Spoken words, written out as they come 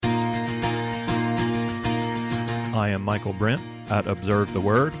I am Michael Brent at Observe the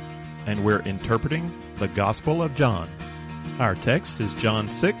Word, and we're interpreting the Gospel of John. Our text is John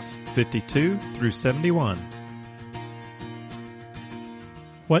 6:52 through 71.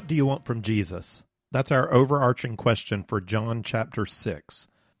 What do you want from Jesus? That's our overarching question for John chapter 6.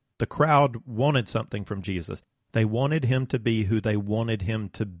 The crowd wanted something from Jesus. They wanted him to be who they wanted him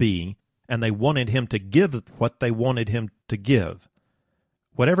to be, and they wanted him to give what they wanted him to give.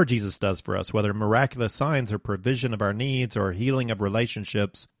 Whatever Jesus does for us, whether miraculous signs or provision of our needs or healing of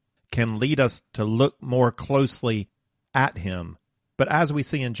relationships, can lead us to look more closely at him. But as we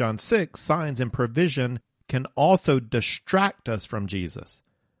see in John 6, signs and provision can also distract us from Jesus.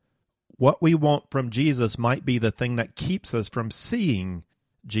 What we want from Jesus might be the thing that keeps us from seeing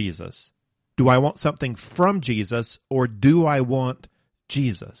Jesus. Do I want something from Jesus, or do I want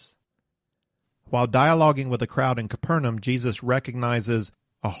Jesus? While dialoguing with the crowd in Capernaum, Jesus recognizes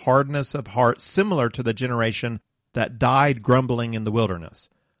a hardness of heart similar to the generation that died grumbling in the wilderness.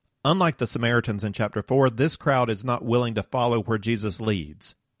 Unlike the Samaritans in chapter 4, this crowd is not willing to follow where Jesus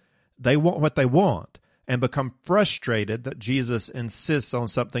leads. They want what they want and become frustrated that Jesus insists on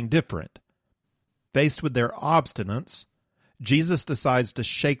something different. Faced with their obstinance, Jesus decides to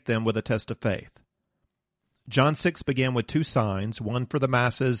shake them with a test of faith. John 6 began with two signs, one for the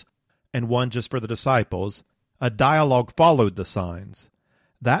masses and one just for the disciples. A dialogue followed the signs.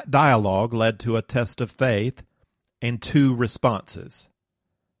 That dialogue led to a test of faith and two responses.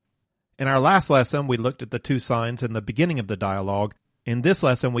 In our last lesson, we looked at the two signs in the beginning of the dialogue. In this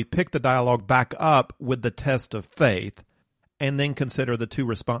lesson, we pick the dialogue back up with the test of faith and then consider the two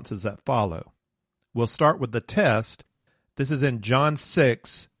responses that follow. We'll start with the test. This is in John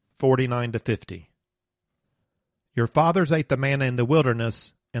 6, 49 to 50. Your fathers ate the manna in the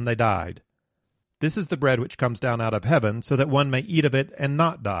wilderness, and they died. This is the bread which comes down out of heaven, so that one may eat of it and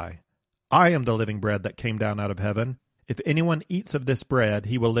not die. I am the living bread that came down out of heaven. If anyone eats of this bread,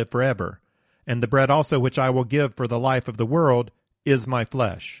 he will live forever. And the bread also which I will give for the life of the world is my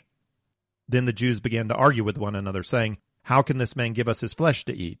flesh. Then the Jews began to argue with one another, saying, How can this man give us his flesh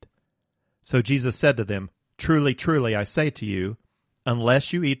to eat? So Jesus said to them, Truly, truly, I say to you,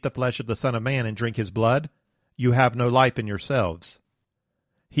 unless you eat the flesh of the Son of Man and drink his blood, you have no life in yourselves.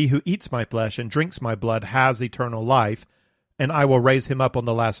 He who eats my flesh and drinks my blood has eternal life, and I will raise him up on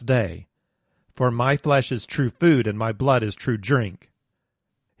the last day. For my flesh is true food, and my blood is true drink.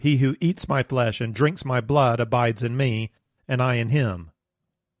 He who eats my flesh and drinks my blood abides in me, and I in him.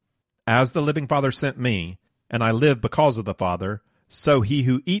 As the living Father sent me, and I live because of the Father, so he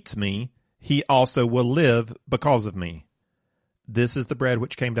who eats me, he also will live because of me. This is the bread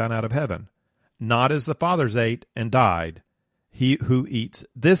which came down out of heaven, not as the fathers ate and died. He who eats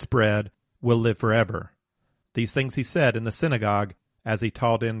this bread will live forever. These things he said in the synagogue as he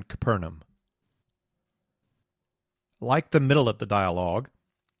taught in Capernaum. Like the middle of the dialogue,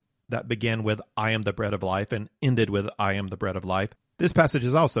 that began with, I am the bread of life, and ended with, I am the bread of life, this passage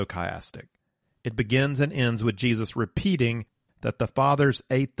is also chiastic. It begins and ends with Jesus repeating that the fathers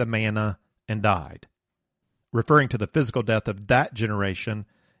ate the manna and died. Referring to the physical death of that generation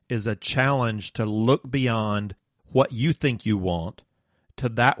is a challenge to look beyond what you think you want to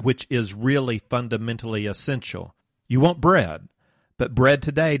that which is really fundamentally essential. You want bread, but bread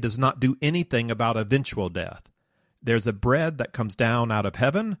today does not do anything about eventual death. There's a bread that comes down out of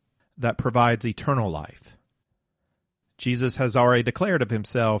heaven that provides eternal life. Jesus has already declared of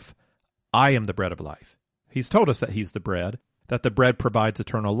himself, I am the bread of life. He's told us that he's the bread, that the bread provides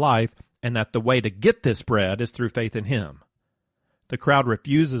eternal life, and that the way to get this bread is through faith in him. The crowd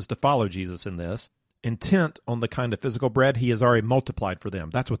refuses to follow Jesus in this, intent on the kind of physical bread he has already multiplied for them.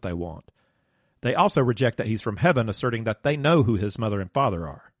 That's what they want. They also reject that he's from heaven, asserting that they know who his mother and father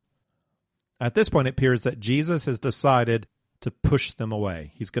are. At this point, it appears that Jesus has decided to push them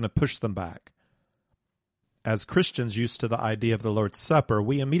away. He's going to push them back. As Christians used to the idea of the Lord's Supper,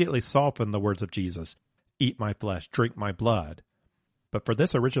 we immediately soften the words of Jesus, eat my flesh, drink my blood. But for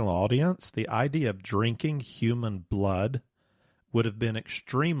this original audience, the idea of drinking human blood would have been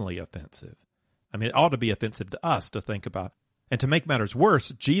extremely offensive. I mean, it ought to be offensive to us to think about. And to make matters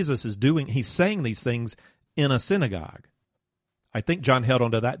worse, he's saying these things in a synagogue. I think John held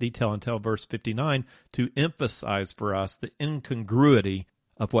on to that detail until verse 59 to emphasize for us the incongruity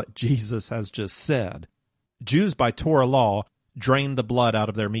of what Jesus has just said. Jews by Torah law drain the blood out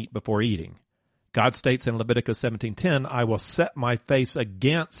of their meat before eating. God states in Leviticus 17:10, I will set my face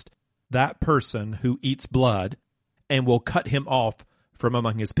against that person who eats blood and will cut him off from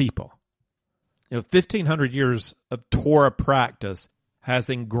among his people. 1,500 years of Torah practice has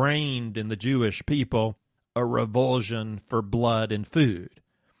ingrained in the Jewish people a revulsion for blood and food.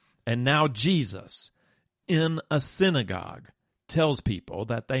 And now Jesus, in a synagogue tells people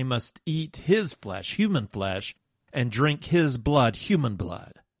that they must eat his flesh, human flesh, and drink his blood, human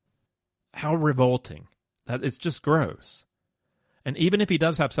blood. How revolting. It's just gross. And even if he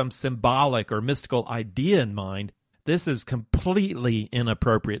does have some symbolic or mystical idea in mind, this is completely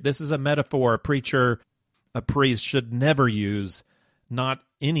inappropriate. This is a metaphor a preacher, a priest should never use, not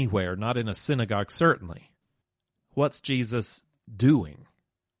anywhere, not in a synagogue, certainly. What's Jesus doing?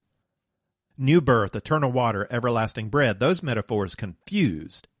 New birth, eternal water, everlasting bread. Those metaphors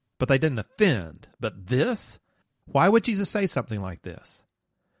confused, but they didn't offend. But this? Why would Jesus say something like this?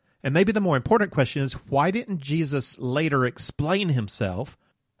 And maybe the more important question is, why didn't Jesus later explain himself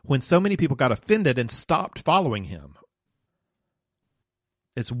when so many people got offended and stopped following him?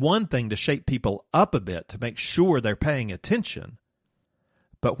 It's one thing to shape people up a bit to make sure they're paying attention,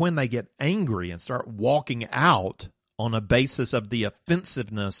 but when they get angry and start walking out on a basis of the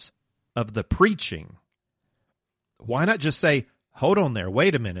offensiveness of the preaching, why not just say, hold on there,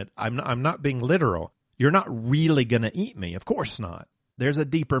 wait a minute, I'm not being literal. You're not really going to eat me. Of course not. There's a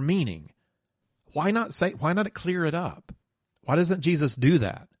deeper meaning. Why not clear it up? Why doesn't Jesus do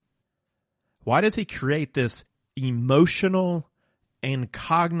that? Why does he create this emotional and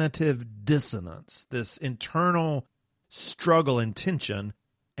cognitive dissonance, this internal struggle and tension,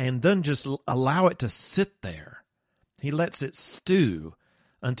 and then just allow it to sit there? He lets it stew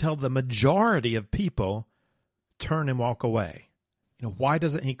until the majority of people turn and walk away. Why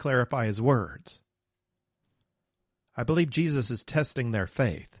doesn't he clarify his words? I believe Jesus is testing their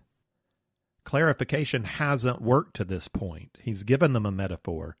faith. Clarification hasn't worked to this point. He's given them a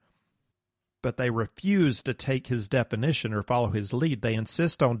metaphor, but they refuse to take his definition or follow his lead. They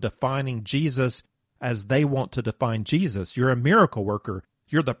insist on defining Jesus as they want to define Jesus. You're a miracle worker.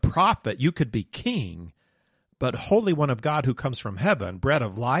 You're the prophet. You could be king, but Holy One of God who comes from heaven, bread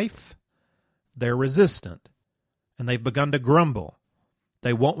of life, they're resistant, and they've begun to grumble.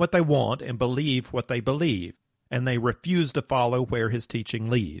 They want what they want and believe what they believe, and they refuse to follow where his teaching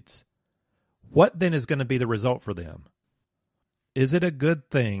leads. What then is going to be the result for them? Is it a good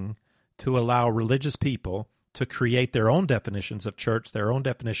thing to allow religious people to create their own definitions of church, their own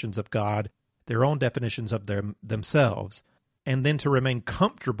definitions of God, their own definitions of themselves, and then to remain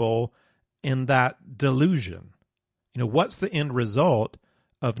comfortable in that delusion? What's the end result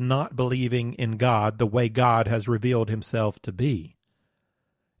of not believing in God the way God has revealed himself to be?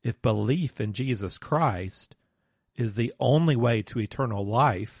 If belief in Jesus Christ is the only way to eternal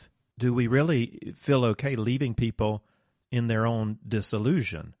life, do we really feel okay leaving people in their own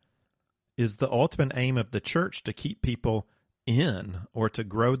disillusion? Is the ultimate aim of the church to keep people in, or to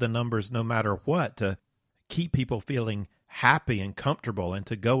grow the numbers no matter what, to keep people feeling happy and comfortable, and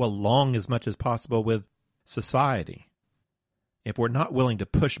to go along as much as possible with society? If we're not willing to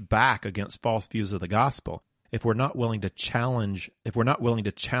push back against false views of the gospel, if we're not willing to challenge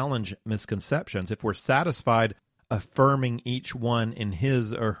misconceptions, if we're satisfied affirming each one in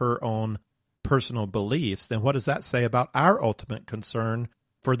his or her own personal beliefs, then what does that say about our ultimate concern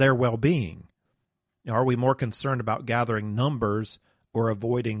for their well-being? Are we more concerned about gathering numbers or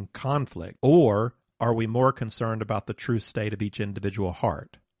avoiding conflict? Or are we more concerned about the true state of each individual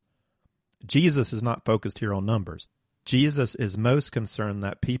heart? Jesus is not focused here on numbers. Jesus is most concerned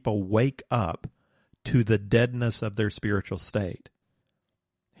that people wake up to the deadness of their spiritual state.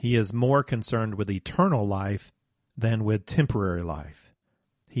 He is more concerned with eternal life than with temporary life.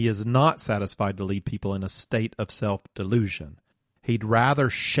 He is not satisfied to leave people in a state of self-delusion. He'd rather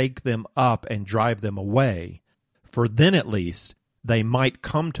shake them up and drive them away, for then at least they might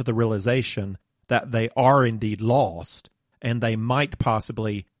come to the realization that they are indeed lost, and they might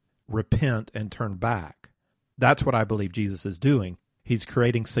possibly repent and turn back. That's what I believe Jesus is doing. He's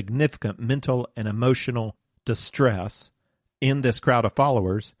creating significant mental and emotional distress in this crowd of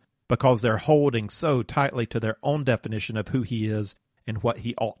followers because they're holding so tightly to their own definition of who he is and what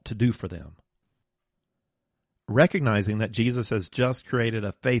he ought to do for them. Recognizing that Jesus has just created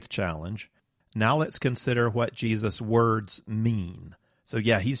a faith challenge, now let's consider what Jesus' words mean. So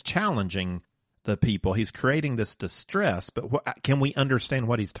he's challenging the people. He's creating this distress, but can we understand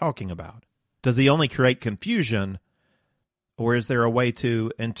what he's talking about? Does he only create confusion, or is there a way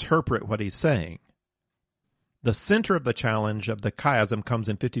to interpret what he's saying? The center of the challenge of the chiasm comes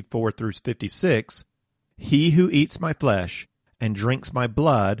in 54 through 56. He who eats my flesh and drinks my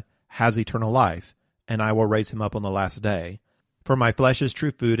blood has eternal life, and I will raise him up on the last day. For my flesh is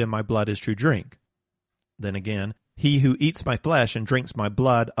true food, and my blood is true drink. Then again, he who eats my flesh and drinks my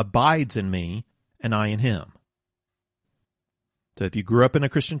blood abides in me, and I in him. So if you grew up in a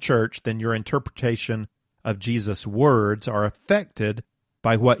Christian church, then your interpretation of Jesus' words are affected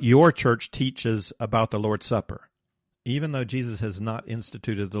by what your church teaches about the Lord's Supper. Even though Jesus has not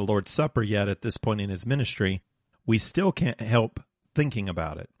instituted the Lord's Supper yet at this point in his ministry, we still can't help thinking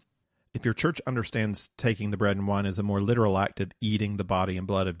about it. If your church understands taking the bread and wine as a more literal act of eating the body and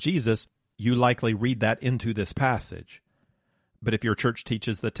blood of Jesus, you likely read that into this passage. But if your church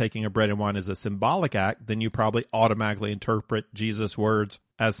teaches that taking of bread and wine is a symbolic act, then you probably automatically interpret Jesus' words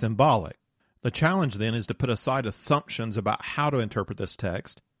as symbolic. The challenge then is to put aside assumptions about how to interpret this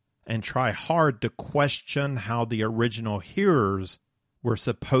text and try hard to question how the original hearers were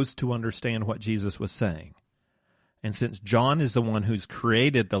supposed to understand what Jesus was saying. And since John is the one who's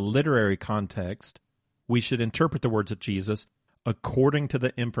created the literary context, we should interpret the words of Jesus according to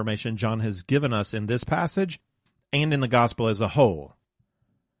the information John has given us in this passage and in the gospel as a whole.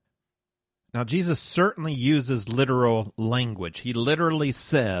 Now, Jesus certainly uses literal language. He literally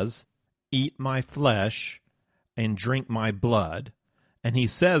says, "Eat my flesh and drink my blood." And he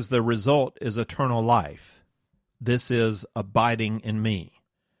says the result is eternal life. This is abiding in me.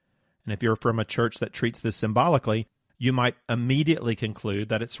 And if you're from a church that treats this symbolically, you might immediately conclude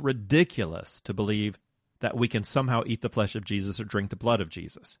that it's ridiculous to believe that we can somehow eat the flesh of Jesus or drink the blood of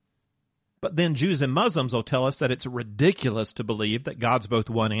Jesus. But then Jews and Muslims will tell us that it's ridiculous to believe that God's both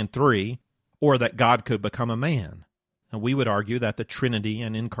one and three, or that God could become a man. And we would argue that the Trinity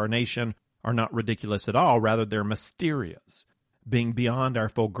and incarnation are not ridiculous at all, rather they're mysterious, being beyond our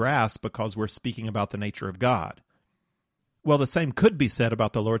full grasp because we're speaking about the nature of God. Well, the same could be said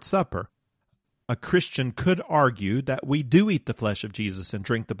about the Lord's Supper. A Christian could argue that we do eat the flesh of Jesus and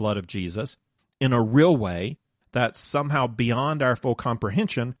drink the blood of Jesus in a real way that's somehow beyond our full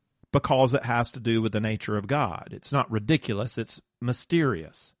comprehension because it has to do with the nature of God. It's not ridiculous, it's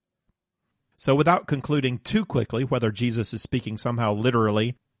mysterious. So without concluding too quickly whether Jesus is speaking somehow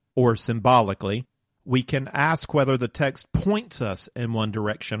literally or symbolically, we can ask whether the text points us in one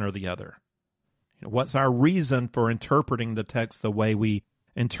direction or the other. What's our reason for interpreting the text the way we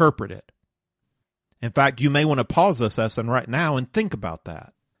interpret it? In fact, you may want to pause this lesson right now and think about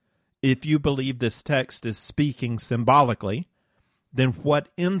that. If you believe this text is speaking symbolically, then what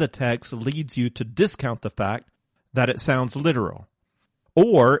in the text leads you to discount the fact that it sounds literal?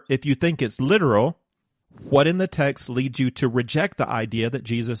 Or if you think it's literal, what in the text leads you to reject the idea that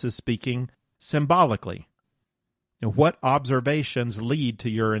Jesus is speaking symbolically? And what observations lead to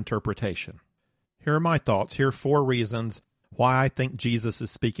your interpretation? Here are my thoughts. Here are 4 reasons why I think Jesus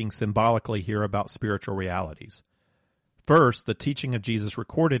is speaking symbolically here about spiritual realities. First, the teaching of Jesus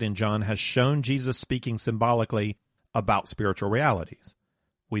recorded in John has shown Jesus speaking symbolically about spiritual realities.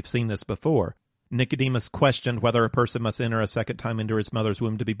 We've seen this before. Nicodemus questioned whether a person must enter a second time into his mother's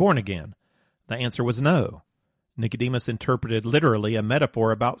womb to be born again. The answer was no. Nicodemus interpreted literally a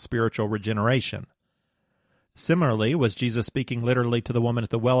metaphor about spiritual regeneration. Similarly, was Jesus speaking literally to the woman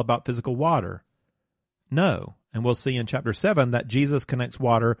at the well about physical water? No. And we'll see in chapter 7 that Jesus connects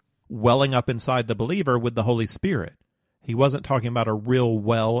water welling up inside the believer with the Holy Spirit. He wasn't talking about a real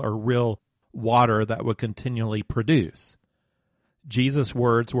well or real water that would continually produce. Jesus'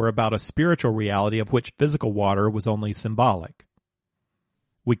 words were about a spiritual reality of which physical water was only symbolic.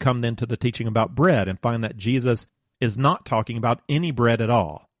 We come then to the teaching about bread and find that Jesus is not talking about any bread at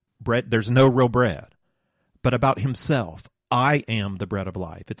all. There's no real bread. But about himself, I am the bread of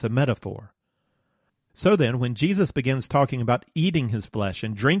life. It's a metaphor. So then, when Jesus begins talking about eating his flesh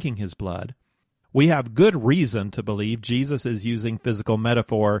and drinking his blood, we have good reason to believe Jesus is using physical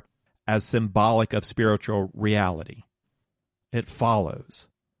metaphor as symbolic of spiritual reality. It follows.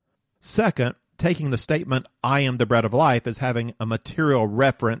 Second, taking the statement, I am the bread of life, as having a material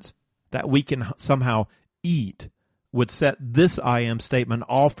reference that we can somehow eat would set this I am statement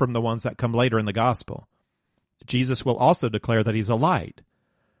off from the ones that come later in the gospel. Jesus will also declare that he's a light,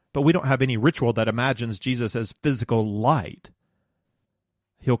 but we don't have any ritual that imagines Jesus as physical light.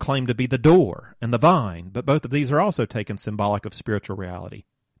 He'll claim to be the door and the vine, but both of these are also taken symbolic of spiritual reality.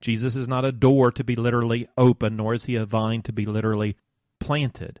 Jesus is not a door to be literally open, nor is he a vine to be literally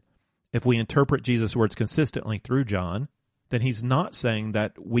planted. If we interpret Jesus' words consistently through John, then he's not saying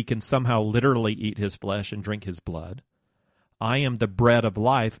that we can somehow literally eat his flesh and drink his blood. I am the bread of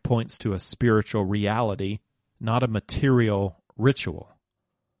life points to a spiritual reality, not a material ritual.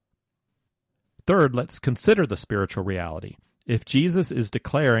 Third, let's consider the spiritual reality. If Jesus is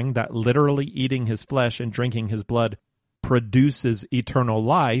declaring that literally eating his flesh and drinking his blood produces eternal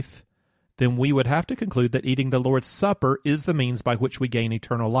life, then we would have to conclude that eating the Lord's Supper is the means by which we gain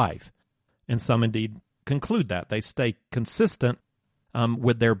eternal life. And some indeed conclude that. They stay consistent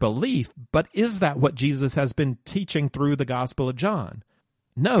with their belief, but is that what Jesus has been teaching through the Gospel of John?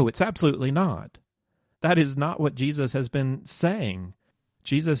 No, it's absolutely not. That is not what Jesus has been saying.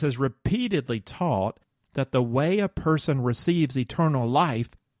 Jesus has repeatedly taught that the way a person receives eternal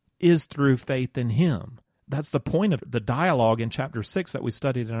life is through faith in him. That's the point of the dialogue in chapter 6 that we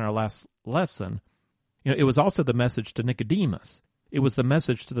studied in our last lesson. It was also the message to Nicodemus. It was the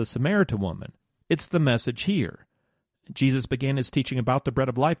message to the Samaritan woman. It's the message here. Jesus began his teaching about the bread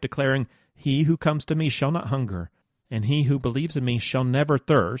of life, declaring, "He who comes to me shall not hunger, and he who believes in me shall never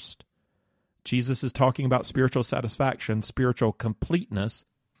thirst." Jesus is talking about spiritual satisfaction, spiritual completeness.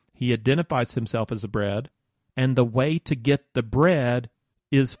 He identifies himself as the bread, and the way to get the bread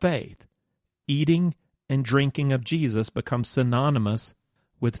is faith. Eating and drinking of Jesus becomes synonymous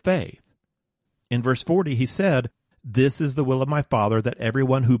with faith. In verse 40, he said, "This is the will of my Father, that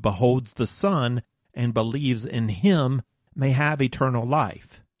everyone who beholds the Son and believes in him may have eternal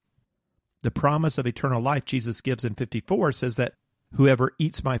life." The promise of eternal life Jesus gives in 54 says that whoever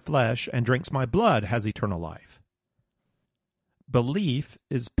eats my flesh and drinks my blood has eternal life. Belief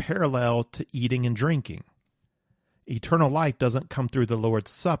is parallel to eating and drinking. Eternal life doesn't come through the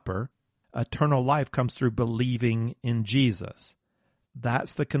Lord's Supper. Eternal life comes through believing in Jesus.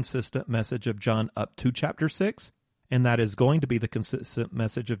 That's the consistent message of John up to chapter 6, and that is going to be the consistent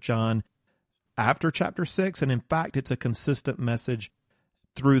message of John after chapter 6, and in fact, it's a consistent message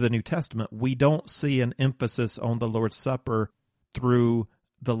through the New Testament. We don't see an emphasis on the Lord's Supper through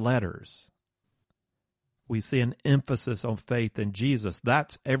the letters. We see an emphasis on faith in Jesus.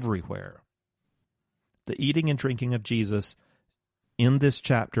 That's everywhere. The eating and drinking of Jesus in this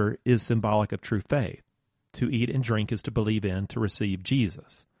chapter is symbolic of true faith. To eat and drink is to believe in, to receive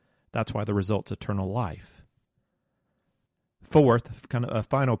Jesus. That's why the result's eternal life. Fourth, kind of a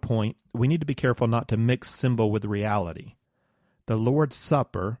final point, we need to be careful not to mix symbol with reality. The Lord's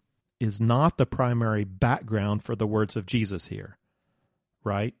Supper is not the primary background for the words of Jesus here,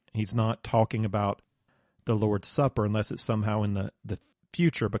 right? He's not talking about the Lord's Supper unless it's somehow in the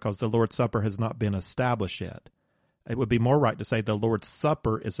future, because the Lord's Supper has not been established yet. It would be more right to say the Lord's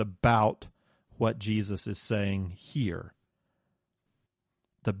Supper is about what Jesus is saying here.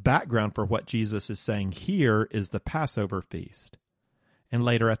 The background for what Jesus is saying here is the Passover feast. And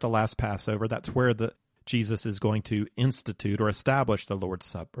later at the last Passover, that's where Jesus is going to institute or establish the Lord's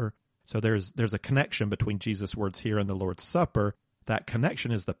Supper. So there's a connection between Jesus' words here and the Lord's Supper. That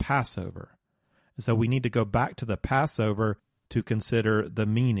connection is the Passover. And so we need to go back to the Passover to consider the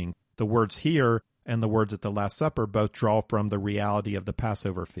meaning. The words here and the words at the Last Supper both draw from the reality of the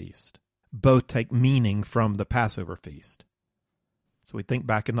Passover feast. Both take meaning from the Passover feast. So we think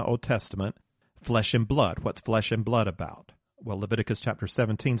back in the Old Testament, flesh and blood. What's flesh and blood about? Well, Leviticus chapter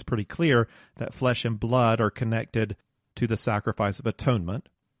 17 is pretty clear that flesh and blood are connected to the sacrifice of atonement.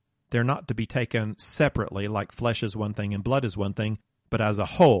 They're not to be taken separately, like flesh is one thing and blood is one thing, but as a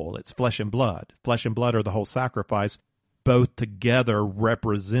whole, it's flesh and blood. Flesh and blood are the whole sacrifice, both together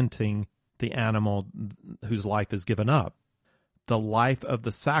representing the animal whose life is given up. The life of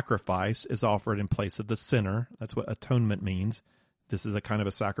the sacrifice is offered in place of the sinner. That's what atonement means. This is a kind of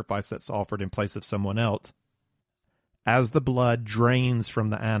a sacrifice that's offered in place of someone else. As the blood drains from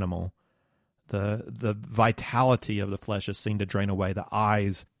the animal, the vitality of the flesh is seen to drain away. The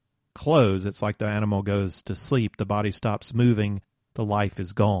eyes close. It's like the animal goes to sleep. The body stops moving. The life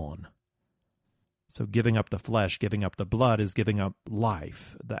is gone. So giving up the flesh, giving up the blood is giving up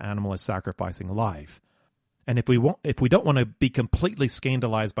life. The animal is sacrificing life. And if we don't want to be completely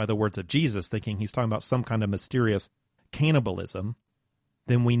scandalized by the words of Jesus, thinking he's talking about some kind of mysterious cannibalism,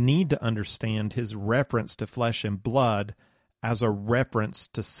 then we need to understand his reference to flesh and blood as a reference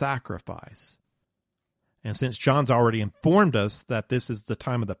to sacrifice. And since John's already informed us that this is the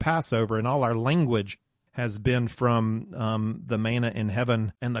time of the Passover, and all our language has been from the manna in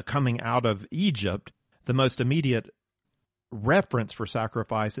heaven and the coming out of Egypt, the most immediate reference for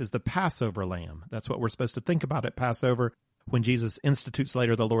sacrifice is the Passover lamb. That's what we're supposed to think about at Passover. When Jesus institutes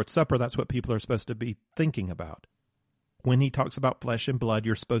later the Lord's Supper, that's what people are supposed to be thinking about. When he talks about flesh and blood,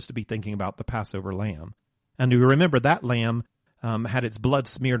 you're supposed to be thinking about the Passover lamb. And you remember that lamb had its blood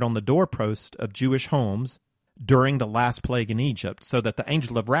smeared on the doorpost of Jewish homes during the last plague in Egypt, so that the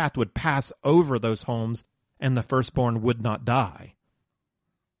angel of wrath would pass over those homes and the firstborn would not die.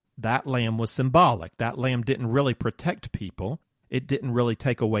 That lamb was symbolic. That lamb didn't really protect people. It didn't really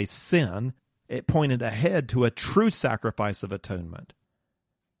take away sin. It pointed ahead to a true sacrifice of atonement.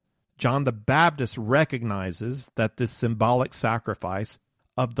 John the Baptist recognizes that this symbolic sacrifice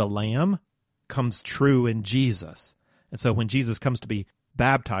of the lamb comes true in Jesus. And so when Jesus comes to be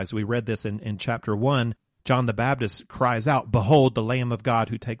baptized, we read this in chapter 1, John the Baptist cries out, "Behold the Lamb of God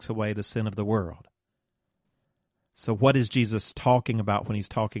who takes away the sin of the world." So what is Jesus talking about when he's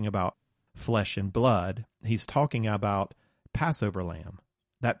talking about flesh and blood? He's talking about Passover lamb.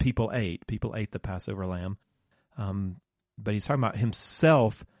 that people ate. People ate the Passover lamb. But he's talking about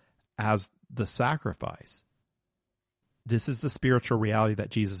himself as the sacrifice. This is the spiritual reality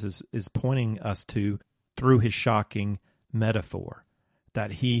that Jesus is pointing us to through his shocking metaphor,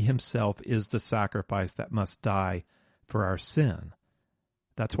 that he himself is the sacrifice that must die for our sin.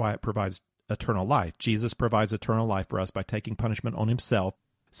 That's why it provides eternal life. Jesus provides eternal life for us by taking punishment on himself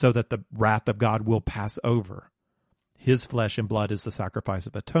so that the wrath of God will pass over. His flesh and blood is the sacrifice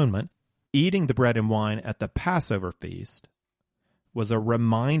of atonement. Eating the bread and wine at the Passover feast was a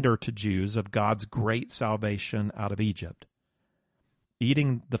reminder to Jews of God's great salvation out of Egypt.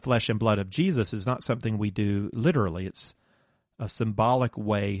 Eating the flesh and blood of Jesus is not something we do literally. It's a symbolic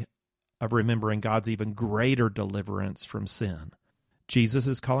way of remembering God's even greater deliverance from sin. Jesus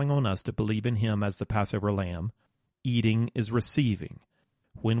is calling on us to believe in him as the Passover lamb. Eating is receiving.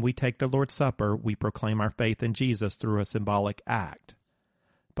 When we take the Lord's Supper, we proclaim our faith in Jesus through a symbolic act.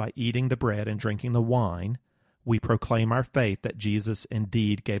 By eating the bread and drinking the wine, we proclaim our faith that Jesus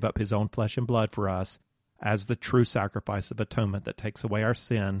indeed gave up his own flesh and blood for us as the true sacrifice of atonement that takes away our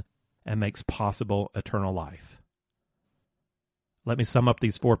sin and makes possible eternal life. Let me sum up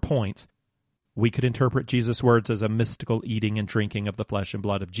these 4 points. We could interpret Jesus' words as a mystical eating and drinking of the flesh and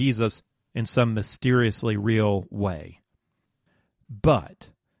blood of Jesus in some mysteriously real way. But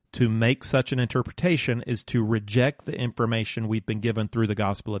to make such an interpretation is to reject the information we've been given through the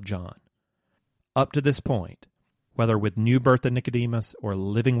Gospel of John. Up to this point, whether with new birth in Nicodemus or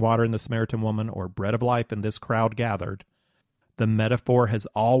living water in the Samaritan woman or bread of life in this crowd gathered, the metaphor has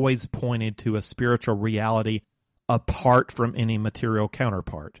always pointed to a spiritual reality apart from any material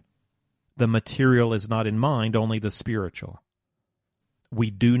counterpart. The material is not in mind, only the spiritual. We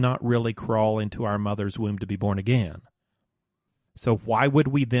do not really crawl into our mother's womb to be born again. So why would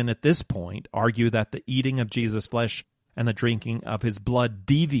we then at this point argue that the eating of Jesus' flesh and the drinking of his blood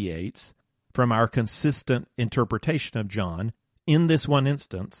deviates from our consistent interpretation of John, in this one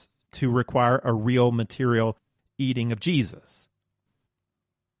instance, to require a real material eating of Jesus?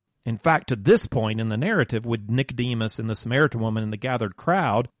 In fact, to this point in the narrative, with Nicodemus and the Samaritan woman and the gathered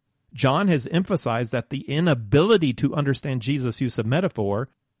crowd, John has emphasized that the inability to understand Jesus' use of metaphor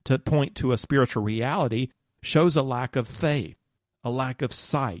to point to a spiritual reality shows a lack of faith, a lack of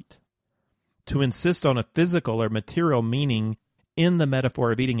sight. To insist on a physical or material meaning in the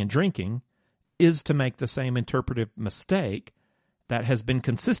metaphor of eating and drinking is to make the same interpretive mistake that has been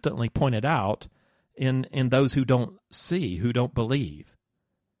consistently pointed out in those who don't see, who don't believe.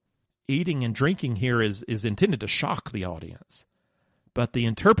 Eating and drinking here is intended to shock the audience, but the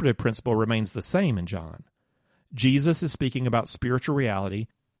interpretive principle remains the same in John. Jesus is speaking about spiritual reality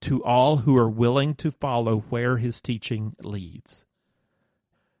to all who are willing to follow where his teaching leads.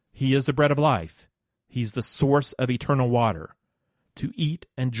 He is the bread of life. He's the source of eternal water. To eat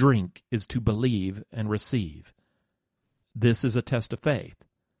and drink is to believe and receive. This is a test of faith.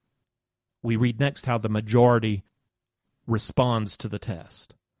 We read next how the majority responds to the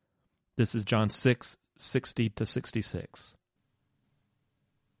test. This is John 6:60-66.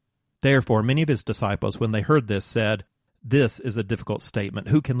 Therefore, many of his disciples, when they heard this, said, "This is a difficult statement.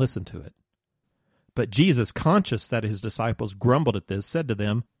 Who can listen to it?" But Jesus, conscious that his disciples grumbled at this, said to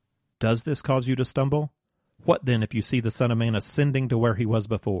them, "Does this cause you to stumble? What then if you see the Son of Man ascending to where he was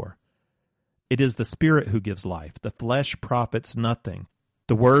before? It is the Spirit who gives life. The flesh profits nothing.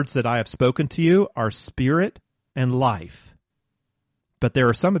 The words that I have spoken to you are spirit and life. But there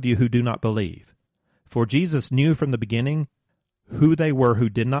are some of you who do not believe." For Jesus knew from the beginning who they were who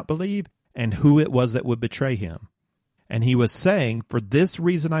did not believe and who it was that would betray him. And he was saying, "For this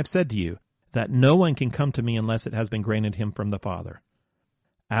reason I've said to you, that no one can come to me unless it has been granted him from the Father."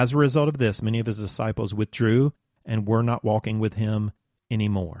 As a result of this, many of his disciples withdrew and were not walking with him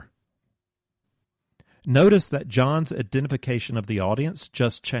anymore. Notice that John's identification of the audience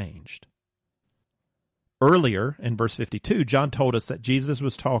just changed. Earlier, in verse 52, John told us that Jesus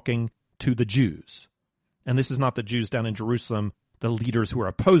was talking to the Jews. And this is not the Jews down in Jerusalem, the leaders who are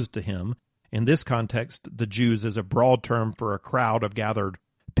opposed to him. In this context, the Jews is a broad term for a crowd of gathered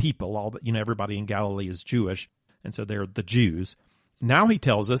people. Everybody in Galilee is Jewish, and so they're the Jews. Now he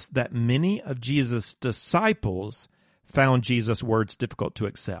tells us that many of Jesus' disciples found Jesus' words difficult to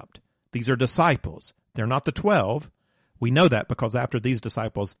accept. These are disciples. They're not the 12. We know that because after these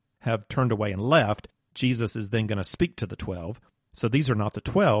disciples have turned away and left, Jesus is then going to speak to the 12. So these are not the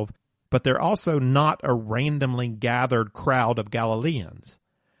 12, but they're also not a randomly gathered crowd of Galileans.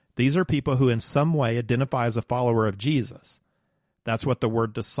 These are people who in some way identify as a follower of Jesus. That's what the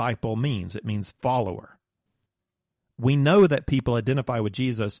word disciple means. It means follower. We know that people identify with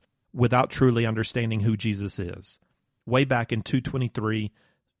Jesus without truly understanding who Jesus is. Way back in 2:23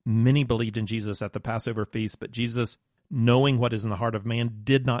 Many believed in Jesus at the Passover feast, but Jesus, knowing what is in the heart of man,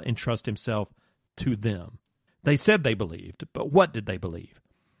 did not entrust himself to them. They said they believed, but what did they believe?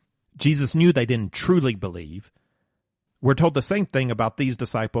 Jesus knew they didn't truly believe. We're told the same thing about these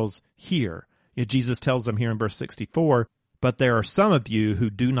disciples here. Jesus tells them here in verse 64, but there are some of you who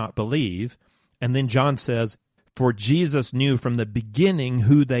do not believe. And then John says, for Jesus knew from the beginning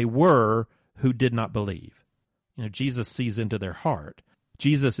who they were who did not believe. Jesus sees into their heart.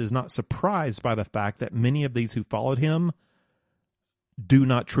 Jesus is not surprised by the fact that many of these who followed him do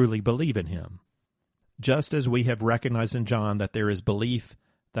not truly believe in him. Just as we have recognized in John that there is belief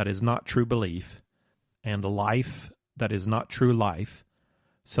that is not true belief, and life that is not true life,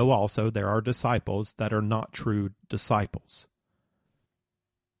 so also there are disciples that are not true disciples.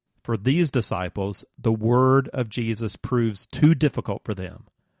 For these disciples, the word of Jesus proves too difficult for them.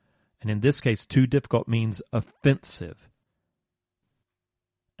 And in this case, too difficult means offensive.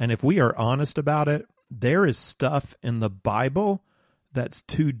 And if we are honest about it, there is stuff in the Bible that's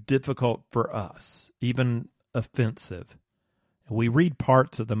too difficult for us, even offensive. We read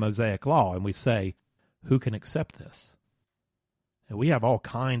parts of the Mosaic Law and we say, who can accept this? And we have all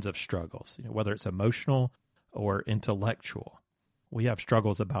kinds of struggles, whether it's emotional or intellectual. We have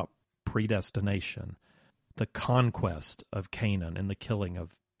struggles about predestination, the conquest of Canaan and the killing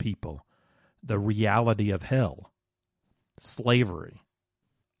of people, the reality of hell, slavery,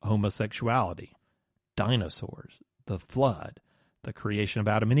 homosexuality, dinosaurs, the flood, the creation of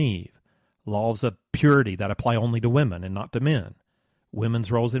Adam and Eve, laws of purity that apply only to women and not to men,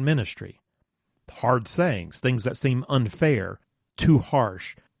 women's roles in ministry, hard sayings, things that seem unfair, too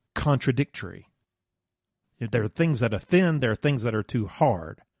harsh, contradictory. There are things that offend, there are things that are too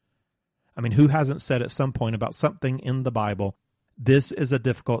hard. I mean, who hasn't said at some point about something in the Bible, this is a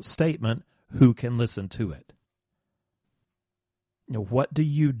difficult statement, who can listen to it? What do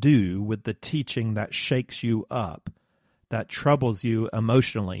you do with the teaching that shakes you up, that troubles you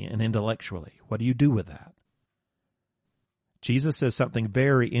emotionally and intellectually? What do you do with that? Jesus says something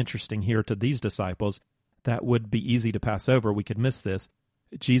very interesting here to these disciples that would be easy to pass over. We could miss this.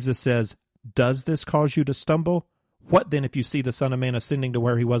 Jesus says, does this cause you to stumble? What then if you see the Son of Man ascending to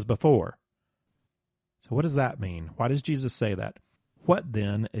where he was before? So what does that mean? Why does Jesus say that? What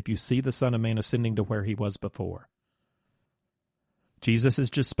then if you see the Son of Man ascending to where he was before? Jesus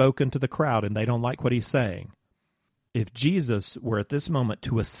has just spoken to the crowd and they don't like what he's saying. If Jesus were at this moment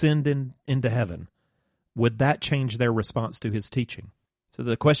to ascend into heaven, would that change their response to his teaching? So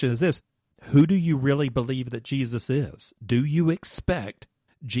the question is this, who do you really believe that Jesus is? Do you expect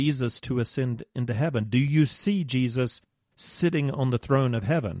Jesus to ascend into heaven? Do you see Jesus sitting on the throne of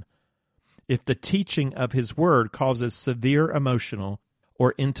heaven? If the teaching of his word causes severe emotional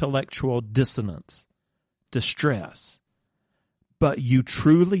or intellectual dissonance, distress, but you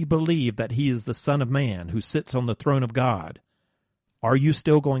truly believe that he is the Son of Man who sits on the throne of God, are you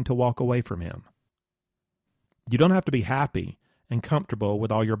still going to walk away from him? You don't have to be happy and comfortable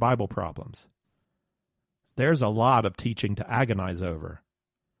with all your Bible problems. There's a lot of teaching to agonize over.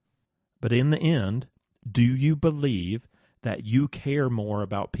 But in the end, do you believe that you care more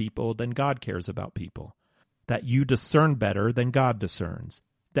about people than God cares about people? That you discern better than God discerns?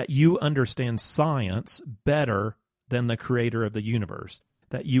 That you understand science better than the creator of the universe?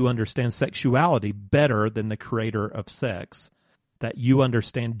 That you understand sexuality better than the creator of sex? That you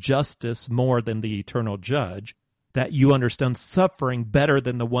understand justice more than the eternal judge? That you understand suffering better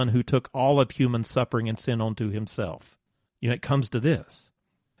than the one who took all of human suffering and sin onto himself? It comes to this.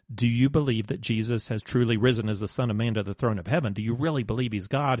 Do you believe that Jesus has truly risen as the Son of Man to the throne of heaven? Do you really believe he's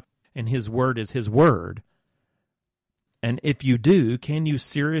God and his word is his word? And if you do, can you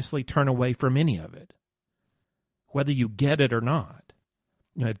seriously turn away from any of it? Whether you get it or not.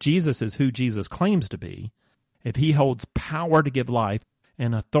 If Jesus is who Jesus claims to be, if he holds power to give life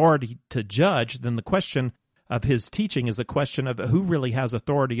and authority to judge, then the question of his teaching is the question of who really has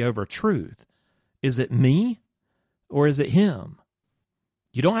authority over truth. Is it me or is it him?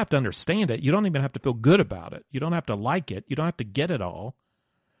 You don't have to understand it. You don't even have to feel good about it. You don't have to like it. You don't have to get it all.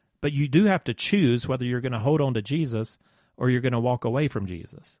 But you do have to choose whether you're going to hold on to Jesus or you're going to walk away from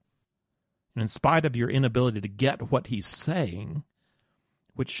Jesus. And in spite of your inability to get what he's saying,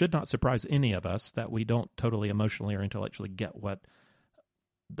 which should not surprise any of us that we don't totally emotionally or intellectually get what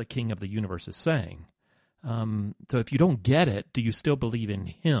the King of the universe is saying. So if you don't get it, do you still believe in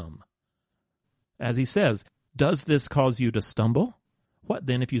him? As he says, does this cause you to stumble? What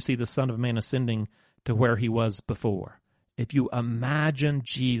then if you see the Son of Man ascending to where he was before? If you imagine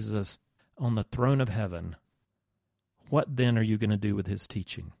Jesus on the throne of heaven, what then are you going to do with his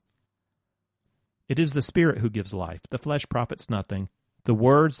teaching? It is the Spirit who gives life. The flesh profits nothing. The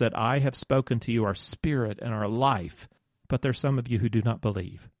words that I have spoken to you are spirit and are life, but there's some of you who do not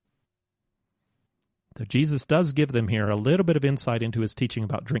believe. So Jesus does give them here a little bit of insight into his teaching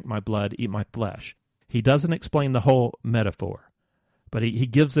about drink my blood, eat my flesh. He doesn't explain the whole metaphor, but he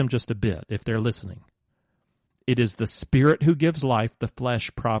gives them just a bit if they're listening. It is the spirit who gives life, the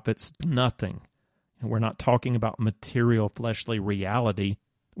flesh profits nothing. And we're not talking about material fleshly reality.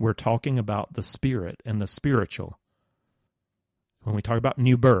 We're talking about the spirit and the spiritual. When we talk about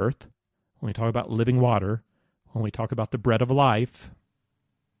new birth, when we talk about living water, when we talk about the bread of life,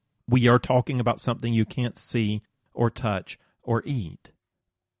 we are talking about something you can't see or touch or eat.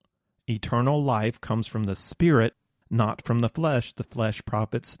 Eternal life comes from the spirit, not from the flesh. The flesh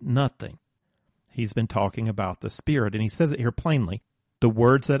profits nothing. He's been talking about the spirit, and he says it here plainly. The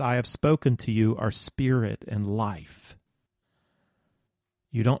words that I have spoken to you are spirit and life.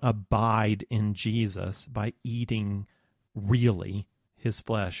 You don't abide in Jesus by eating really his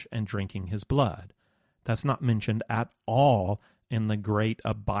flesh and drinking his blood. That's not mentioned at all in the great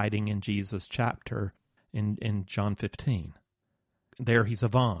abiding in Jesus chapter in John 15. There he's a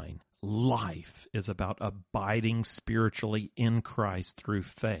vine. Life is about abiding spiritually in Christ through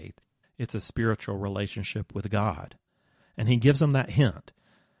faith. It's a spiritual relationship with God. And he gives them that hint.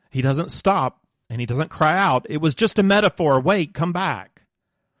 He doesn't stop and he doesn't cry out, it was just a metaphor, wait, come back.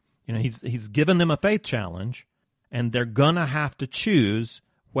 He's given them a faith challenge, and they're going to have to choose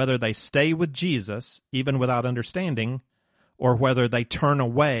whether they stay with Jesus, even without understanding, or whether they turn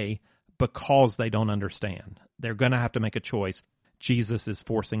away because they don't understand. They're going to have to make a choice. Jesus is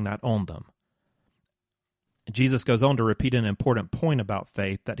forcing that on them. Jesus goes on to repeat an important point about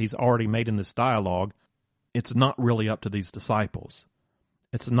faith that he's already made in this dialogue. It's not really up to these disciples.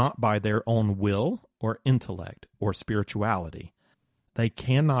 It's not by their own will or intellect or spirituality. They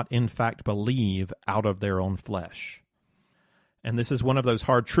cannot, in fact, believe out of their own flesh. And this is one of those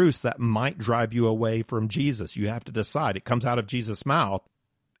hard truths that might drive you away from Jesus. You have to decide. It comes out of Jesus' mouth.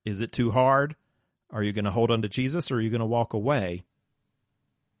 Is it too hard? Are you going to hold on to Jesus, or are you going to walk away?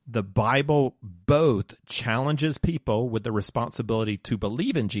 The Bible both challenges people with the responsibility to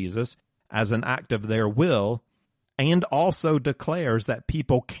believe in Jesus as an act of their will, and also declares that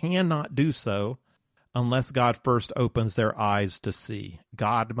people cannot do so unless God first opens their eyes to see.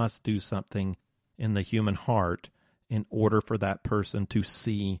 God must do something in the human heart in order for that person to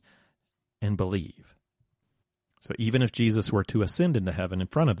see and believe. So even if Jesus were to ascend into heaven in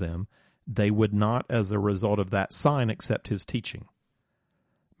front of them, they would not, as a result of that sign, accept his teaching.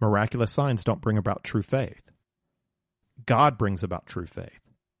 Miraculous signs don't bring about true faith. God brings about true faith.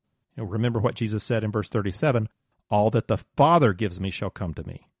 Remember what Jesus said in verse 37, all that the Father gives me shall come to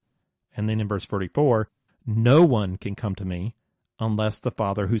me. And then in verse 44, no one can come to me unless the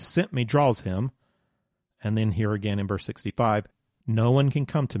Father who sent me draws him. And then here again in verse 65, no one can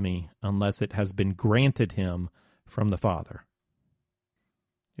come to me unless it has been granted him from the Father.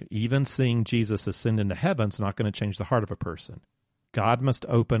 Even seeing Jesus ascend into heaven is not going to change the heart of a person. God must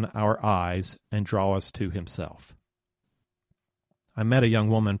open our eyes and draw us to himself. I met a young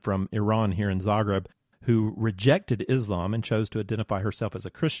woman from Iran here in Zagreb who rejected Islam and chose to identify herself as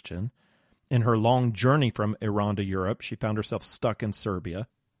a Christian. In her long journey from Iran to Europe, she found herself stuck in Serbia,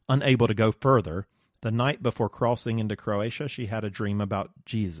 unable to go further. The night before crossing into Croatia, she had a dream about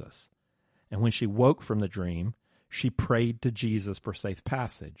Jesus. And when she woke from the dream, she prayed to Jesus for safe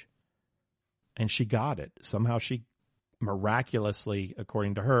passage. And she got it. Somehow she miraculously,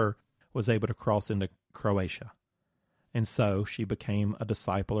 according to her, was able to cross into Croatia. And so she became a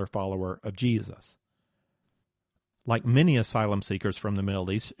disciple or follower of Jesus. Like many asylum seekers from the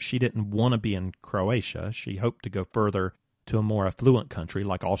Middle East, she didn't want to be in Croatia. She hoped to go further to a more affluent country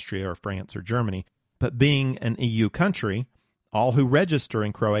like Austria or France or Germany. But being an EU country, all who register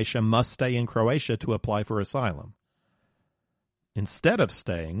in Croatia must stay in Croatia to apply for asylum. Instead of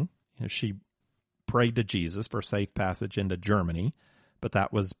staying, she prayed to Jesus for safe passage into Germany, but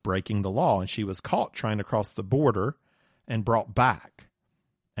that was breaking the law, and she was caught trying to cross the border and brought back,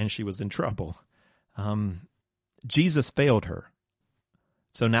 and she was in trouble. Jesus failed her,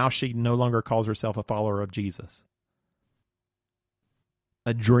 so now she no longer calls herself a follower of Jesus.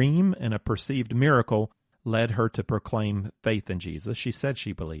 A dream and a perceived miracle led her to proclaim faith in Jesus. She said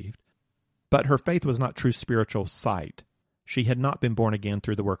she believed, but her faith was not true spiritual sight. She had not been born again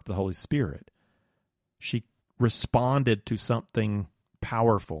through the work of the Holy Spirit. She responded to something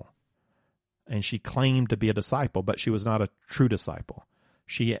powerful, and she claimed to be a disciple, but she was not a true disciple.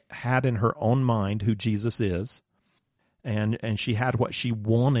 She had in her own mind who Jesus is, and she had what she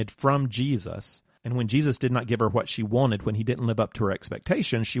wanted from Jesus. And when Jesus did not give her what she wanted, when he didn't live up to her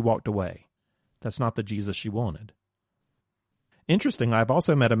expectations, she walked away. That's not the Jesus she wanted. Interesting, I've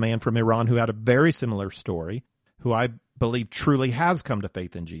also met a man from Iran who had a very similar story, who I believe truly has come to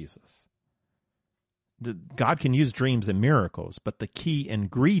faith in Jesus. God can use dreams and miracles, but the key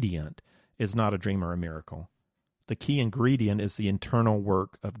ingredient is not a dream or a miracle. The key ingredient is the internal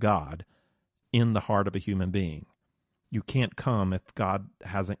work of God in the heart of a human being. You can't come if God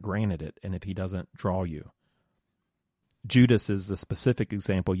hasn't granted it and if he doesn't draw you. Judas is the specific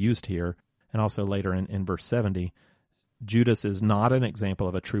example used here, and also later in verse 70. Judas is not an example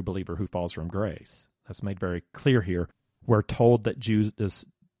of a true believer who falls from grace. That's made very clear here. We're told that Judas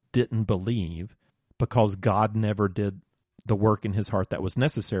didn't believe because God never did the work in his heart that was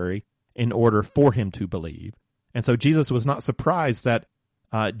necessary in order for him to believe. And so Jesus was not surprised that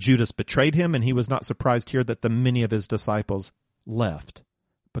Judas betrayed him, and he was not surprised here that the many of his disciples left,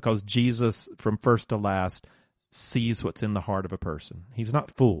 because Jesus, from first to last, sees what's in the heart of a person. He's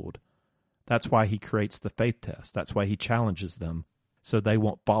not fooled. That's why he creates the faith test. That's why he challenges them, so they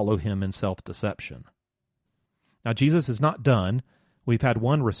won't follow him in self-deception. Now, Jesus is not done. We've had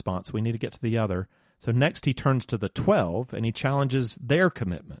one response. We need to get to the other. So next he turns to the 12, and he challenges their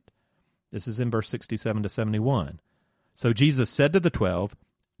commitment. This is in verse 67 to 71. So Jesus said to the 12,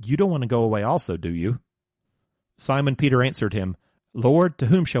 "You don't want to go away also, do you?" Simon Peter answered him, "Lord, to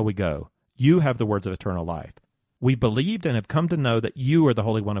whom shall we go? You have the words of eternal life. We believed and have come to know that you are the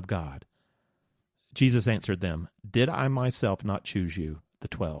Holy One of God." Jesus answered them, "Did I myself not choose you, the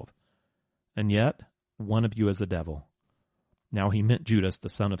 12? And yet one of you is a devil." Now he meant Judas, the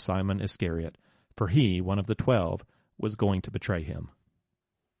son of Simon Iscariot, for he, one of the 12, was going to betray him.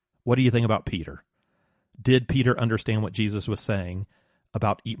 What do you think about Peter? Did Peter understand what Jesus was saying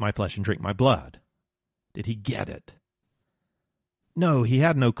about eat my flesh and drink my blood? Did he get it? No, he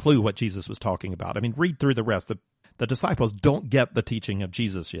had no clue what Jesus was talking about. I mean, read through the rest. The disciples don't get the teaching of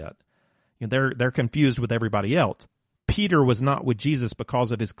Jesus yet. You know, they're confused with everybody else. Peter was not with Jesus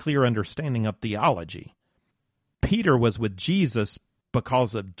because of his clear understanding of theology. Peter was with Jesus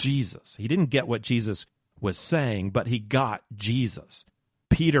because of Jesus. He didn't get what Jesus was saying, but he got Jesus.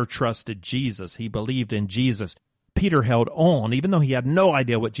 Peter trusted Jesus. He believed in Jesus. Peter held on, even though he had no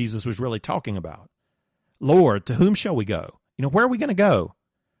idea what Jesus was really talking about. "Lord, to whom shall we go? You know, where are we going to go?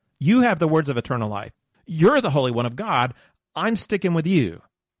 You have the words of eternal life. You're the Holy One of God. I'm sticking with you."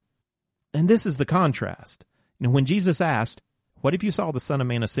 And this is the contrast. You know, when Jesus asked, "What if you saw the Son of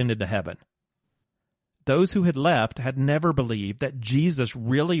Man ascend into heaven?" Those who had left had never believed that Jesus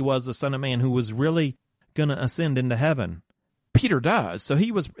really was the Son of Man who was really going to ascend into heaven. Peter does, so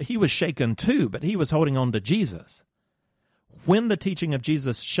he was shaken too, but he was holding on to Jesus. When the teaching of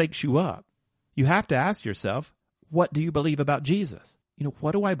Jesus shakes you up, you have to ask yourself, what do you believe about Jesus? You know,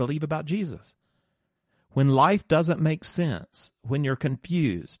 what do I believe about Jesus? When life doesn't make sense, when you're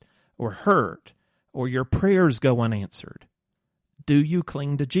confused or hurt, or your prayers go unanswered, do you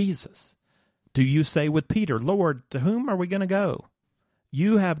cling to Jesus? Do you say with Peter, "Lord, to whom are we going to go?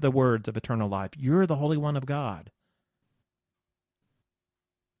 You have the words of eternal life. You're the Holy One of God."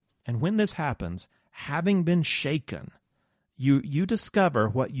 And when this happens, having been shaken, you discover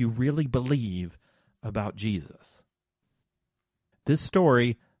what you really believe about Jesus. This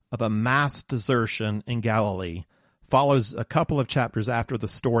story of a mass desertion in Galilee follows a couple of chapters after the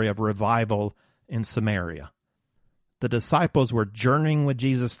story of revival in Samaria. The disciples were journeying with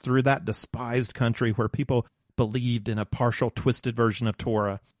Jesus through that despised country where people believed in a partial, twisted version of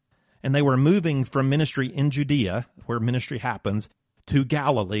Torah, and they were moving from ministry in Judea, where ministry happens, to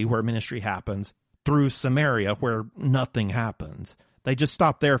Galilee, where ministry happens, through Samaria, where nothing happens. They just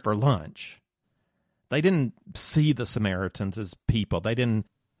stopped there for lunch. They didn't see the Samaritans as people. They didn't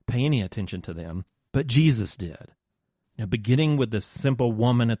pay any attention to them, but Jesus did. Now, beginning with this simple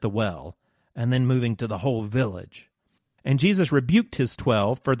woman at the well, and then moving to the whole village. And Jesus rebuked his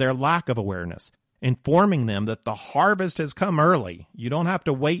 12 for their lack of awareness, informing them that the harvest has come early. You don't have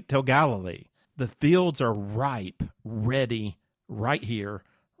to wait till Galilee. The fields are ripe, ready, right here,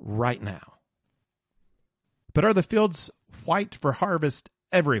 right now. But are the fields white for harvest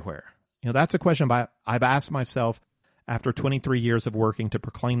everywhere? You know, that's a question I've asked myself after 23 years of working to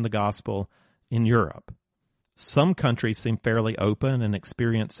proclaim the gospel in Europe. Some countries seem fairly open and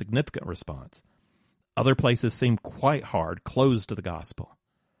experience significant response. Other places seem quite hard, closed to the gospel.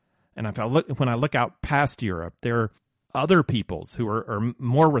 And when I look out past Europe, there are other peoples who are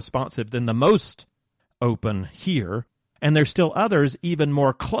more responsive than the most open here, and there's still others even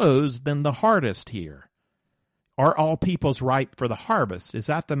more closed than the hardest here. Are all peoples ripe for the harvest? Is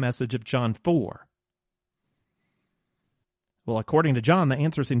that the message of John 4? Well, according to John, the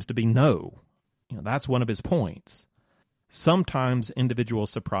answer seems to be no. You know, that's one of his points. Sometimes individuals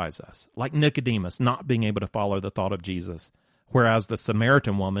surprise us, like Nicodemus not being able to follow the thought of Jesus whereas the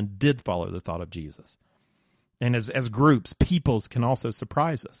Samaritan woman did follow the thought of Jesus. And as groups, peoples can also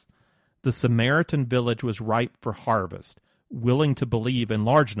surprise us. The Samaritan village was ripe for harvest, willing to believe in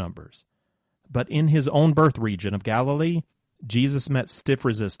large numbers. But in his own birth region of Galilee, Jesus met stiff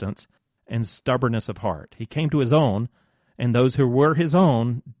resistance and stubbornness of heart. He came to his own, and those who were his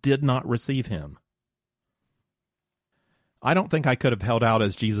own did not receive him. I don't think I could have held out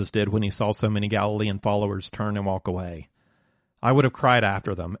as Jesus did when he saw so many Galilean followers turn and walk away. I would have cried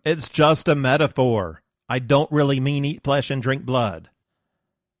after them, "It's just a metaphor. I don't really mean eat flesh and drink blood."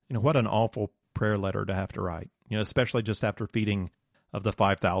 What an awful prayer letter to have to write, especially just after feeding of the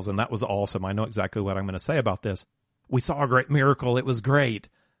 5,000. That was awesome. I know exactly what I'm going to say about this. We saw a great miracle. It was great.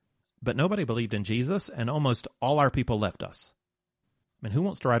 But nobody believed in Jesus, and almost all our people left us. Who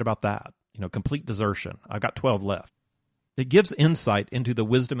wants to write about that? Complete desertion. I've got 12 left. It gives insight into the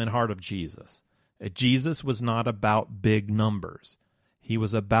wisdom and heart of Jesus. Jesus was not about big numbers. He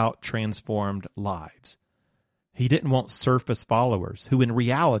was about transformed lives. He didn't want surface followers who in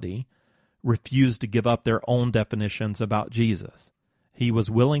reality refused to give up their own definitions about Jesus. He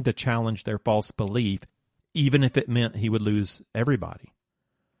was willing to challenge their false belief, even if it meant he would lose everybody.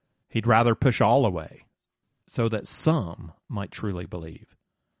 He'd rather push all away so that some might truly believe.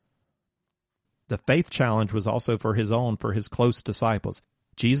 The faith challenge was also for his close disciples.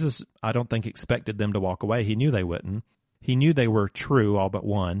 Jesus, I don't think, expected them to walk away. He knew they wouldn't. He knew they were true, all but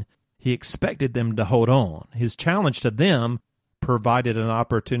one. He expected them to hold on. His challenge to them provided an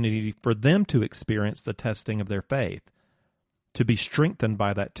opportunity for them to experience the testing of their faith, to be strengthened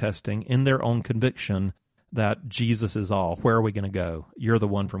by that testing in their own conviction that Jesus is all. Where are we going to go? You're the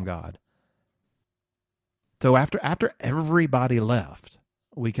one from God. So after everybody left,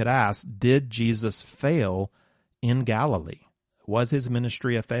 we could ask, did Jesus fail in Galilee? Was his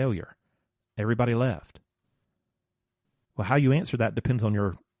ministry a failure? Everybody left. Well, how you answer that depends on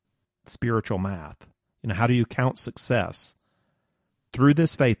your spiritual math. How do you count success? Through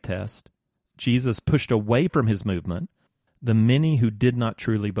this faith test, Jesus pushed away from his movement the many who did not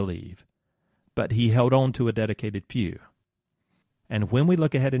truly believe, but he held on to a dedicated few. And when we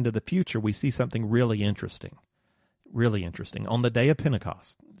look ahead into the future, we see something really interesting. Really interesting. On the day of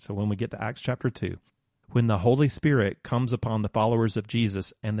Pentecost, so when we get to Acts chapter 2, when the Holy Spirit comes upon the followers of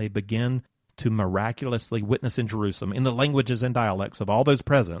Jesus and they begin to miraculously witness in Jerusalem in the languages and dialects of all those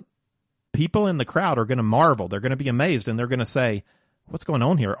present, people in the crowd are going to marvel. They're going to be amazed, and they're going to say, "What's going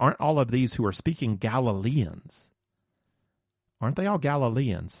on here? Aren't all of these who are speaking Galileans? Aren't they all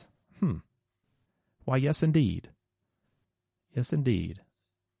Galileans?" Why, yes, indeed. Yes, indeed.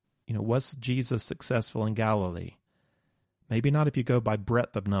 Was Jesus successful in Galilee? Maybe not if you go by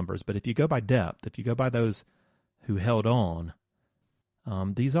breadth of numbers, but if you go by depth, if you go by those who held on,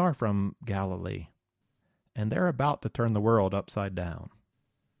 these are from Galilee, and they're about to turn the world upside down.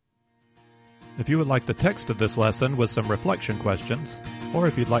 If you would like the text of this lesson with some reflection questions, or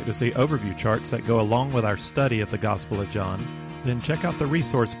if you'd like to see overview charts that go along with our study of the Gospel of John, then check out the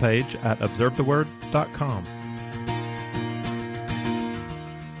resource page at observetheword.com.